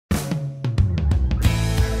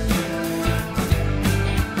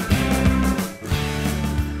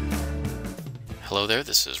Hello there,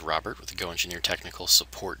 this is Robert with the GoEngineer Technical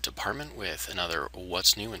Support Department with another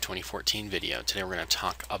What's New in 2014 video. Today we're going to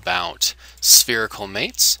talk about spherical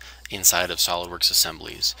mates inside of SOLIDWORKS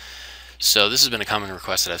assemblies. So this has been a common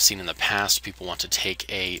request that I've seen in the past. People want to take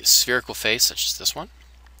a spherical face, such as this one,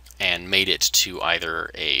 and mate it to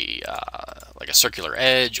either like a circular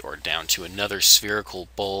edge or down to another spherical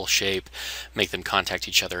bowl shape, make them contact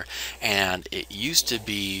each other. And it used to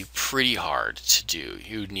be pretty hard to do.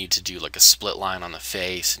 You'd need to do like a split line on the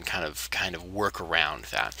face and kind of work around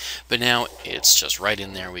that. But now it's just right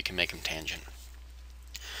in there. We can make them tangent.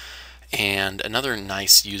 And another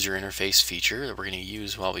nice user interface feature that we're going to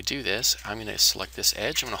use while we do this, I'm going to select this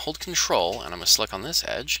edge. I'm going to hold Control and I'm going to select on this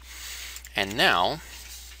edge. And now,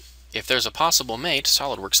 if there's a possible mate,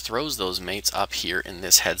 SOLIDWORKS throws those mates up here in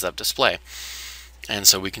this heads-up display. And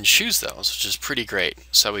so we can choose those, which is pretty great.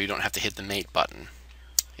 So you don't have to hit the mate button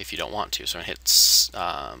if you don't want to. So I hit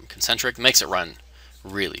concentric, makes it run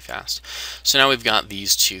really fast. So now we've got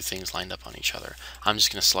these two things lined up on each other. I'm just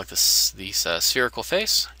going to select this spherical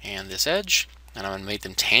face and this edge, and I'm going to make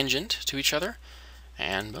them tangent to each other.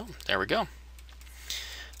 And boom, there we go.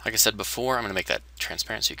 Like I said before, I'm going to make that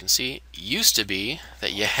transparent so you can see. It used to be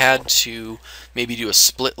that you had to maybe do a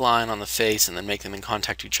split line on the face and then make them in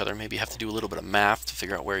contact to each other. Maybe you have to do a little bit of math to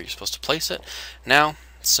figure out where you're supposed to place it. Now,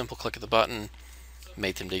 simple click of the button,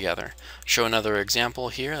 mate them together. Show another example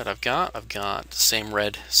here that I've got. I've got the same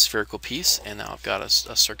red spherical piece, and now I've got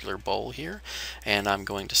a circular bowl here. And I'm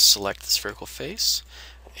going to select the spherical face.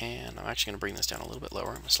 And I'm actually going to bring this down a little bit lower.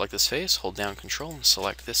 I'm going to select this face, hold down Control, and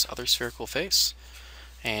select this other spherical face.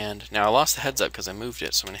 And now I lost the heads up because I moved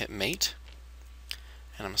it, so I'm going to hit mate,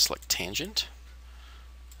 and I'm going to select tangent,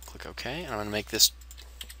 click OK, and I'm going to make this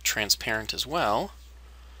transparent as well,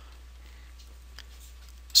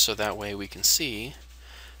 so that way we can see.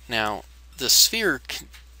 Now the sphere,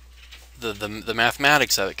 the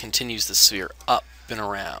mathematics of it continues the sphere up and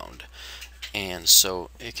around, and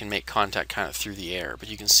so it can make contact kind of through the air, but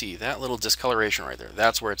you can see that little discoloration right there,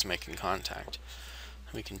 that's where it's making contact.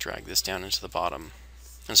 We can drag this down into the bottom.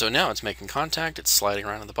 And so now it's making contact, it's sliding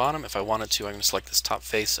around at the bottom. If I wanted to, I'm going to select this top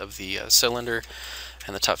face of the cylinder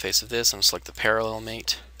and the top face of this. I'm going to select the parallel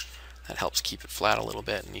mate. That helps keep it flat a little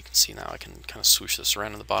bit, and you can see now I can kind of swoosh this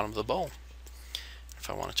around in the bottom of the bowl.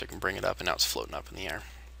 If I wanted to, I can bring it up, and now it's floating up in the air.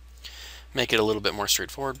 Make it a little bit more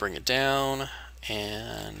straightforward, bring it down,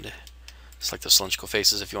 and select the cylindrical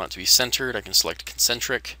faces. If you want it to be centered, I can select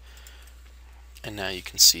concentric. And now you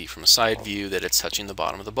can see from a side view that it's touching the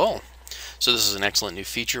bottom of the bowl. So this is an excellent new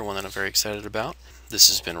feature, one that I'm very excited about. This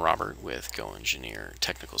has been Robert with GoEngineer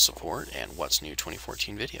Technical Support and What's New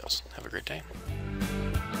 2014 videos. Have a great day.